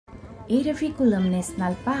Eravikulam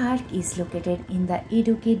National Park is located in the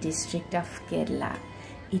Idukki district of Kerala.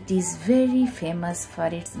 It is very famous for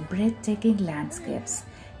its breathtaking landscapes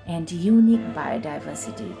and unique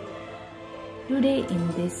biodiversity. Today in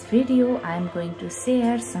this video, I am going to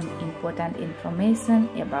share some important information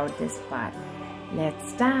about this park. Let's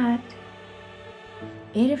start.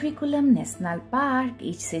 Eravikulam National Park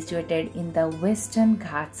is situated in the Western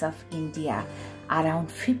Ghats of India,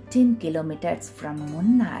 around 15 kilometers from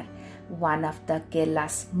Munnar, one of the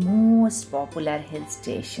Kerala's most popular hill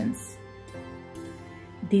stations.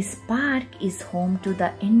 This park is home to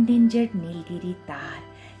the endangered Nilgiri Tahrs,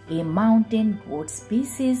 a mountain goat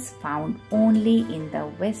species found only in the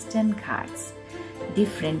Western Ghats.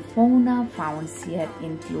 Different fauna found here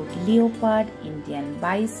include leopard, Indian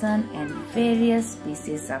bison, and various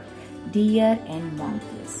species of deer and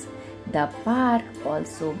monkeys. The park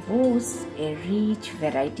also boasts a rich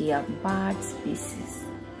variety of bird species.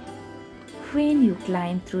 When you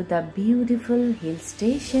climb through the beautiful hill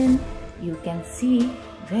station, you can see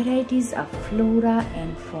varieties of flora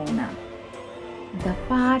and fauna. The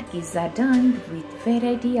park is adorned with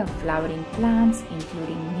variety of flowering plants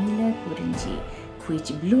including Nilgiri,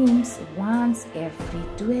 which blooms once every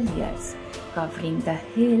 12 years, covering the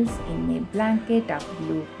hills in a blanket of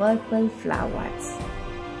blue-purple flowers.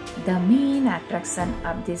 The main attraction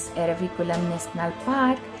of this Eravikulam National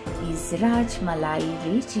Park is Rajmalai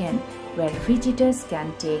region, where visitors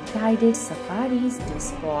can take guided safaris to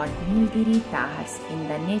spot Nilgiri Tahrs in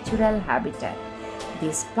the natural habitat.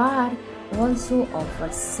 This park also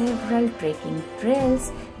offers several trekking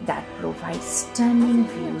trails that provide stunning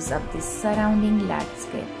views of the surrounding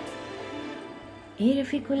landscape.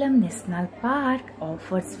 Eravikulam National Park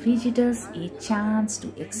offers visitors a chance to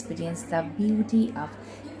experience the beauty of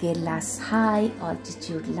Kerala's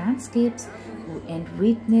high-altitude landscapes and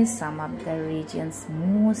witness some of the region's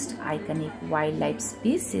most iconic wildlife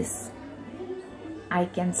species. I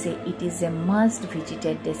can say it is a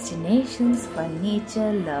must-visited destination for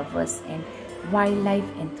nature lovers and wildlife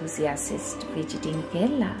enthusiasts visiting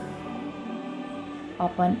Kerala.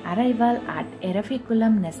 Upon arrival at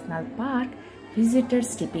Eravikulam National Park,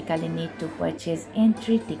 visitors typically need to purchase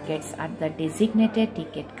entry tickets at the designated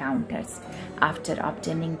ticket counters. After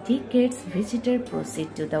obtaining tickets, visitors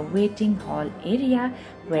proceed to the waiting hall area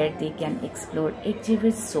where they can explore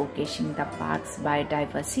exhibits showcasing the park's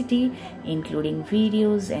biodiversity, including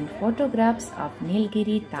videos and photographs of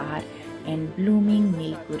Nilgiri Tahrs and blooming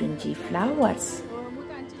Nilgiri flowers.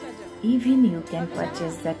 Even you can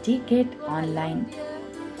purchase the ticket online.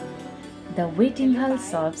 The waiting hall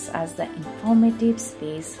serves as the informative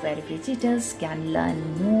space where visitors can learn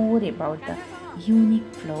more about the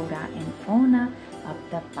unique flora and fauna of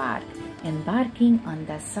the park, embarking on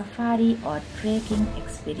the safari or trekking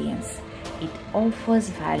experience. It offers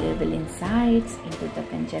valuable insights into the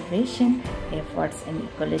conservation efforts and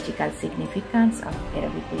ecological significance of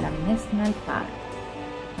Eravikulam National Park.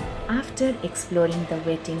 After exploring the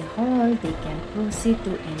waiting hall, they can proceed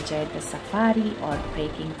to enjoy the safari or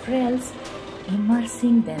trekking trails,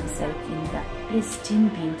 immersing themselves in the pristine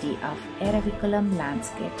beauty of Eravikulam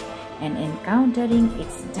landscape and encountering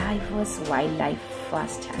its diverse wildlife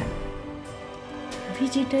firsthand.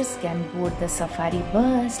 Visitors can board the safari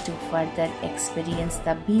bus to further experience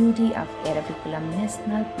the beauty of Eravikulam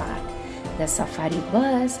National Park. The safari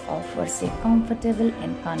bus offers a comfortable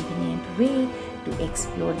and convenient way to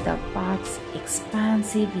explore the park's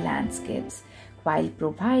expansive landscapes while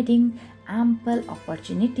providing ample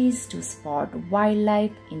opportunities to spot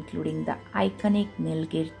wildlife including the iconic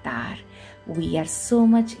Nilgiri Tahrs. We are so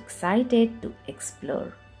much excited to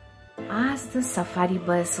explore. As the safari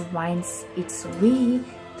bus winds its way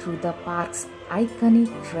through the park's iconic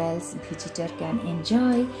trails, visitors can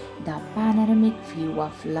enjoy the panoramic view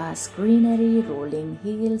of lush greenery, rolling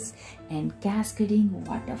hills, and cascading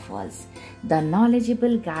waterfalls. The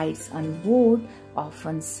knowledgeable guides on board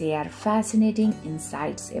often share fascinating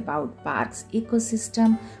insights about park's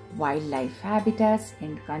ecosystem, wildlife habitats,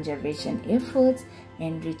 and conservation efforts,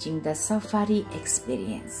 enriching the safari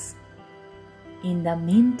experience. In the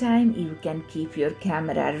meantime, you can keep your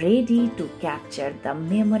camera ready to capture the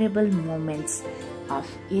memorable moments of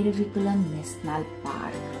Eravikulam National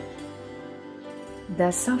Park. The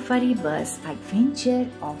Safari Bus Adventure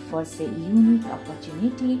offers a unique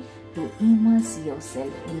opportunity to immerse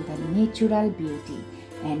yourself in the natural beauty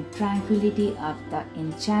and tranquility of the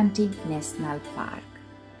enchanting national park.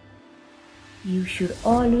 You should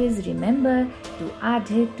always remember to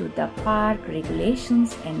adhere to the park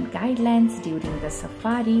regulations and guidelines during the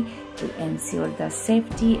safari to ensure the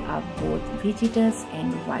safety of both visitors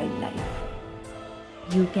and wildlife.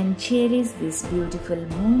 You can cherish these beautiful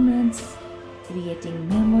moments, creating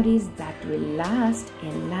memories that will last a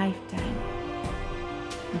lifetime.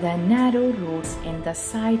 The narrow roads and the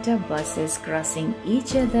sight of buses crossing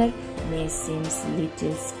each other may seem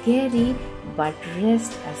little scary, but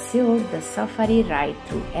rest assured the safari ride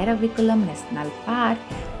through Eravikulam National Park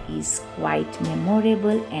is quite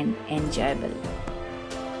memorable and enjoyable.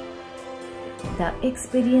 The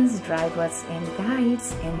experienced drivers and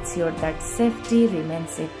guides ensure that safety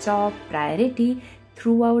remains a top priority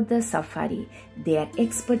throughout the safari. Their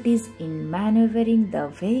expertise in maneuvering the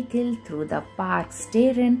vehicle through the park's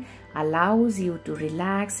terrain allows you to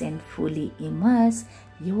relax and fully immerse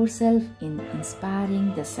yourself in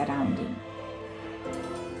inspiring the surrounding.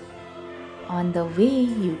 On the way,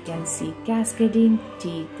 you can see cascading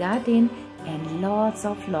tea garden and lots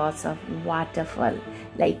of waterfall,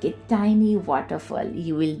 like a tiny waterfall.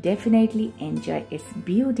 You will definitely enjoy its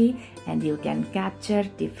beauty and you can capture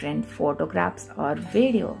different photographs or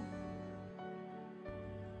video.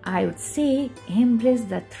 I would say embrace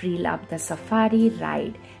the thrill of the safari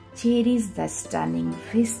ride, cherish the stunning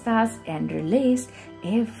vistas and relish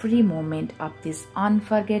every moment of this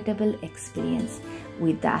unforgettable experience.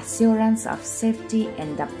 With the assurance of safety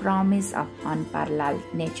and the promise of unparalleled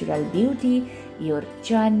natural beauty, your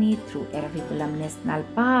journey through Eravikulam National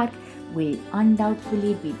Park will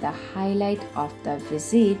undoubtedly be the highlight of the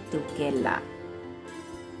visit to Kerala.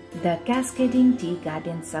 The cascading tea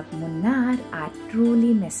gardens of Munnar are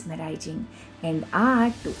truly mesmerizing and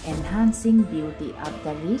add to enhancing beauty of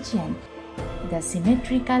the region. The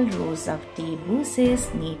symmetrical rows of tea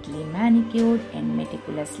bushes, neatly manicured and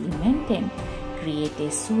meticulously maintained, create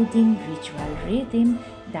a soothing ritual rhythm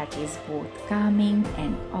that is both calming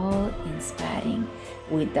and awe-inspiring.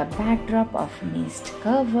 With the backdrop of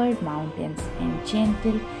mist-covered mountains and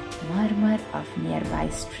gentle murmur of nearby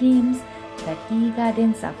streams, the tea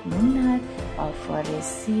gardens of Munnar offer a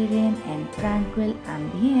serene and tranquil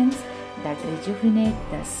ambience that rejuvenate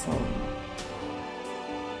the soul.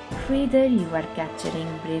 Whether you are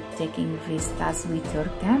capturing breathtaking vistas with your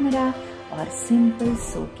camera or simply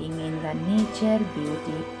soaking in the nature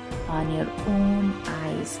beauty on your own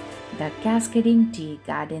eyes, the cascading tea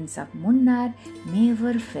gardens of Munnar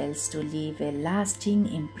never fails to leave a lasting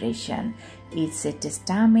impression. It's a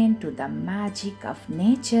testament to the magic of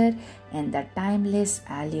nature and the timeless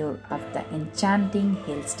allure of the enchanting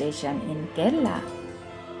hill station in Kerala.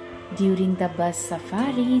 During the bus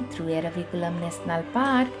safari through Eravikulam National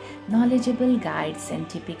Park, knowledgeable guides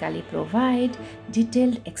typically provide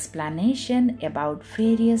detailed explanation about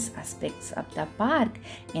various aspects of the park,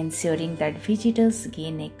 ensuring that visitors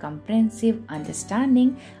gain a comprehensive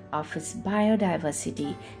understanding of its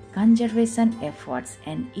biodiversity, conservation efforts,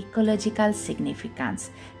 and ecological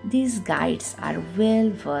significance. These guides are well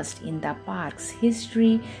versed in the park's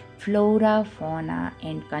history, flora, fauna,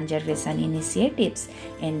 and conservation initiatives,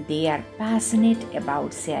 and they are passionate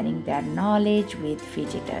about sharing their knowledge with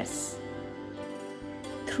visitors.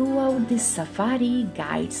 Throughout this safari,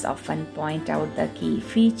 guides often point out the key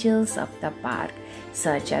features of the park,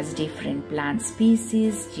 such as different plant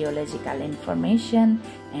species, geological information,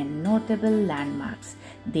 and notable landmarks.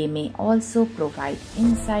 They may also provide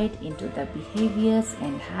insight into the behaviors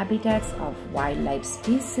and habitats of wildlife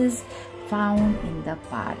species found in the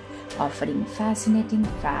park, offering fascinating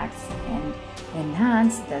facts and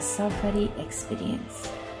enhance the safari experience.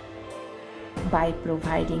 By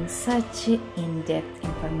providing such in-depth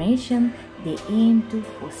information, they aim to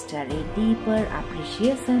foster a deeper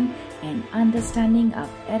appreciation and understanding of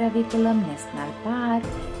Eravikulam National Park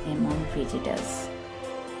among visitors.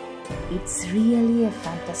 It's really a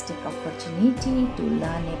fantastic opportunity to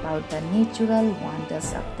learn about the natural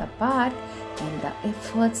wonders of the park and the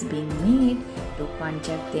efforts being made to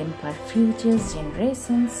conserve them for future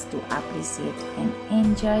generations to appreciate and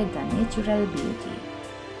enjoy the natural beauty.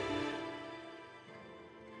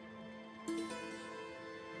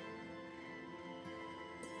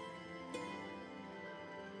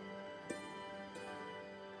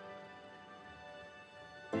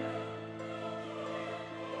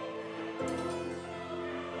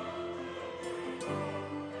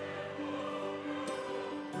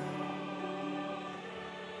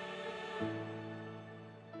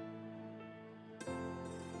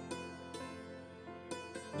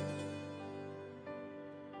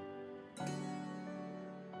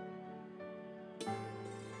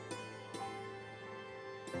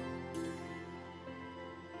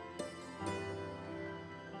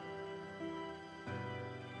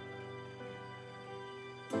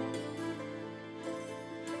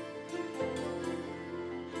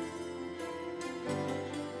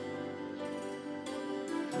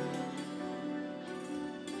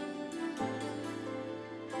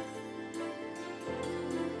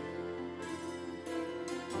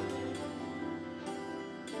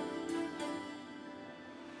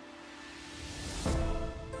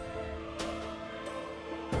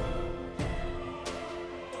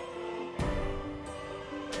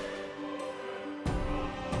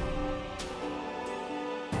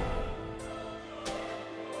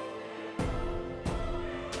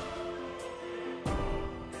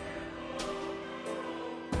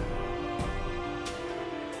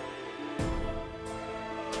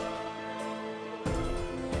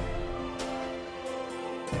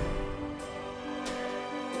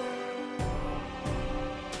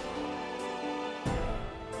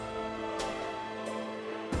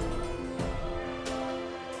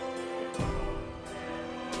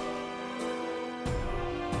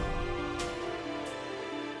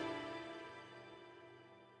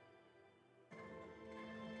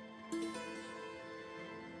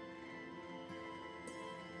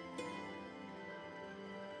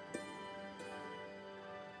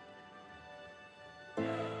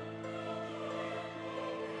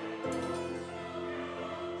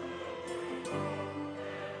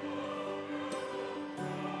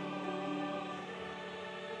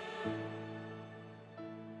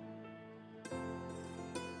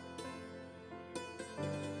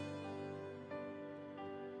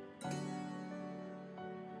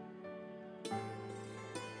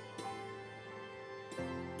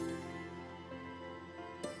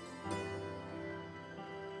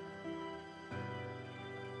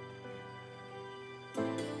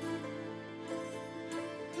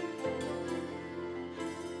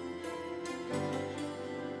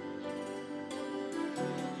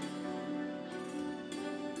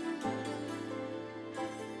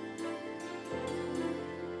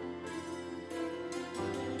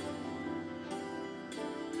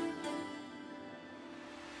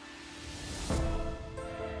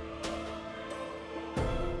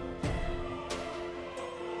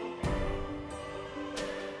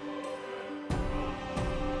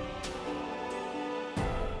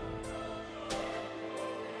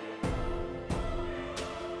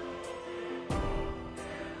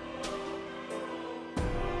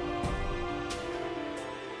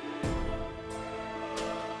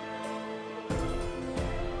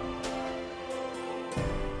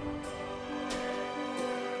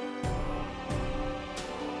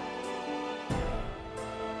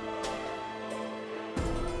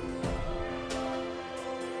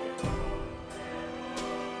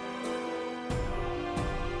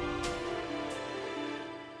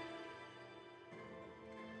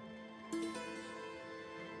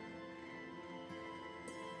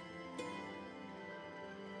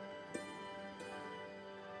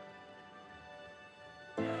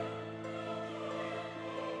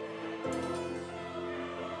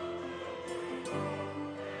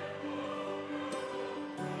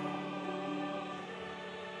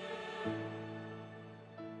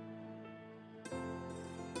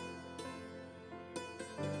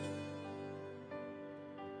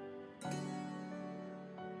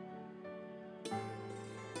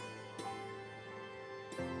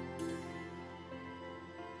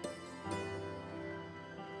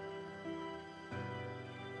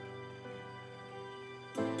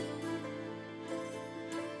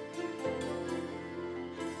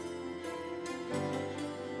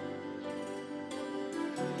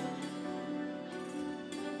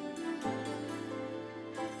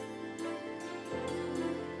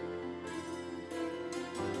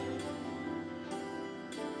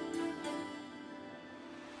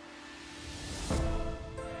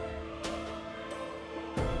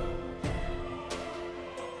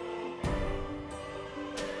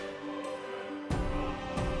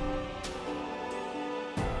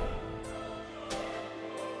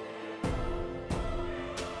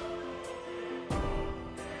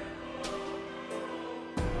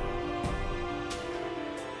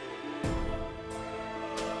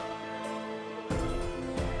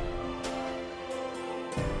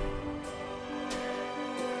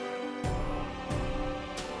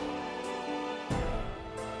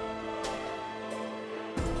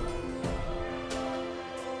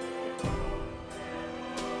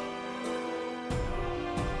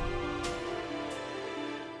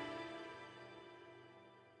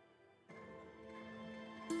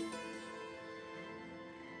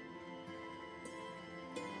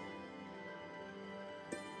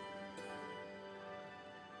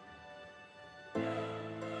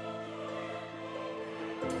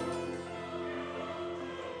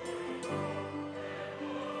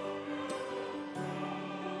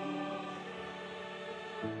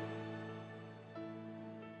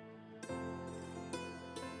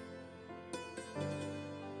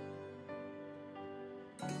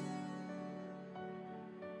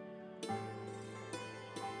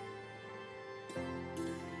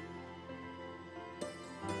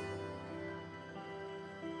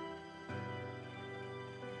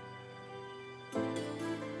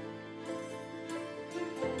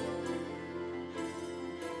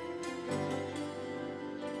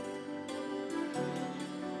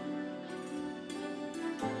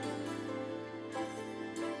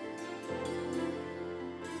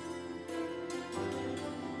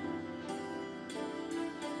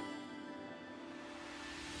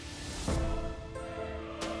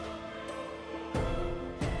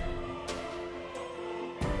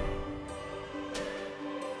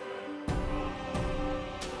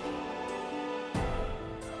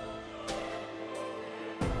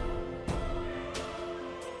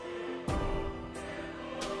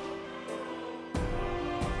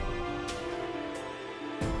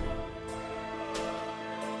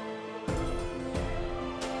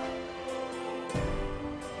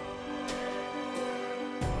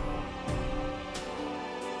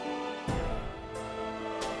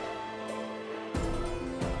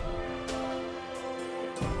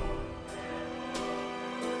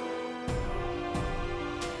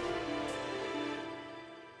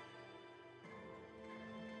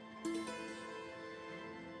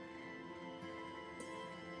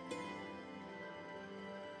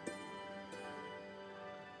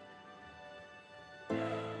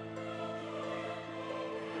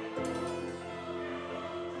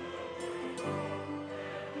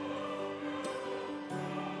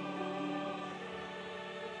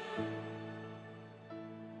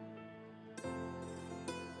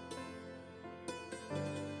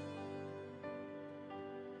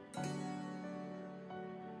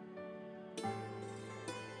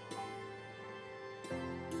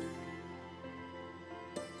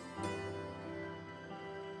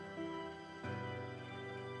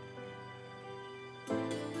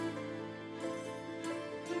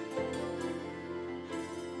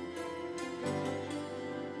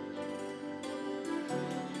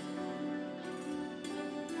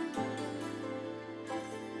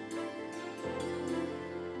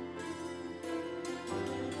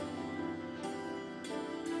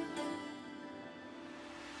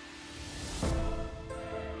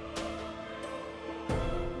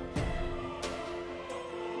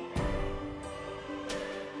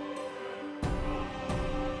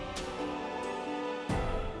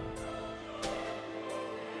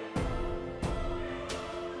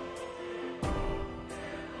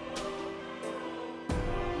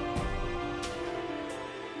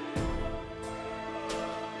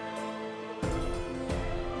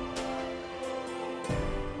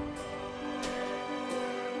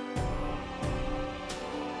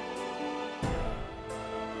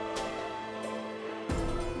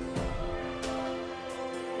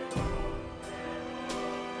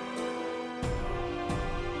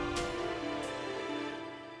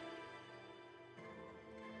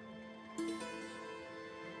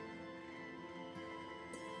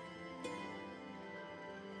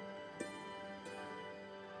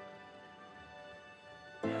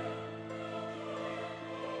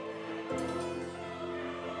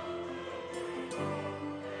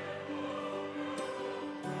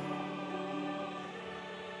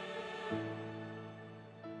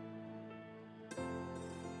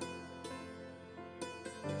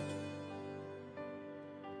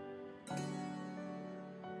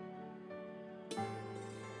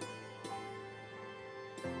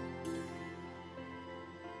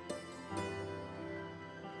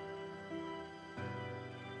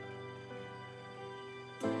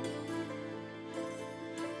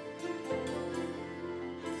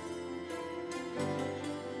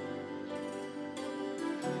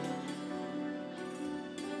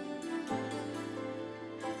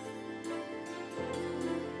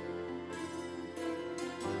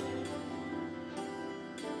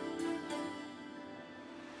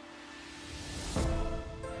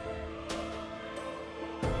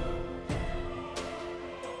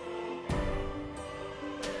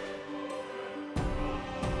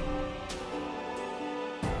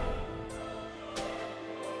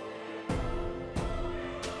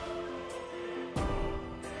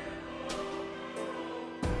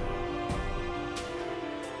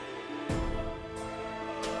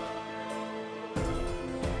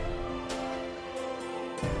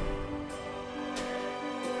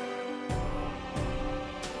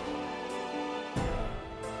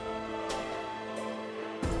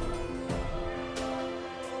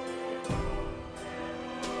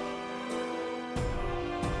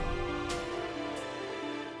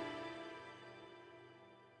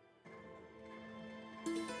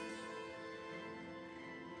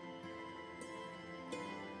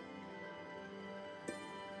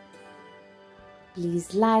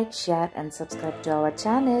 Please like, share and subscribe to our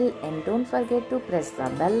channel, and don't forget to press the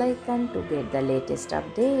bell icon to get the latest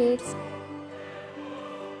updates.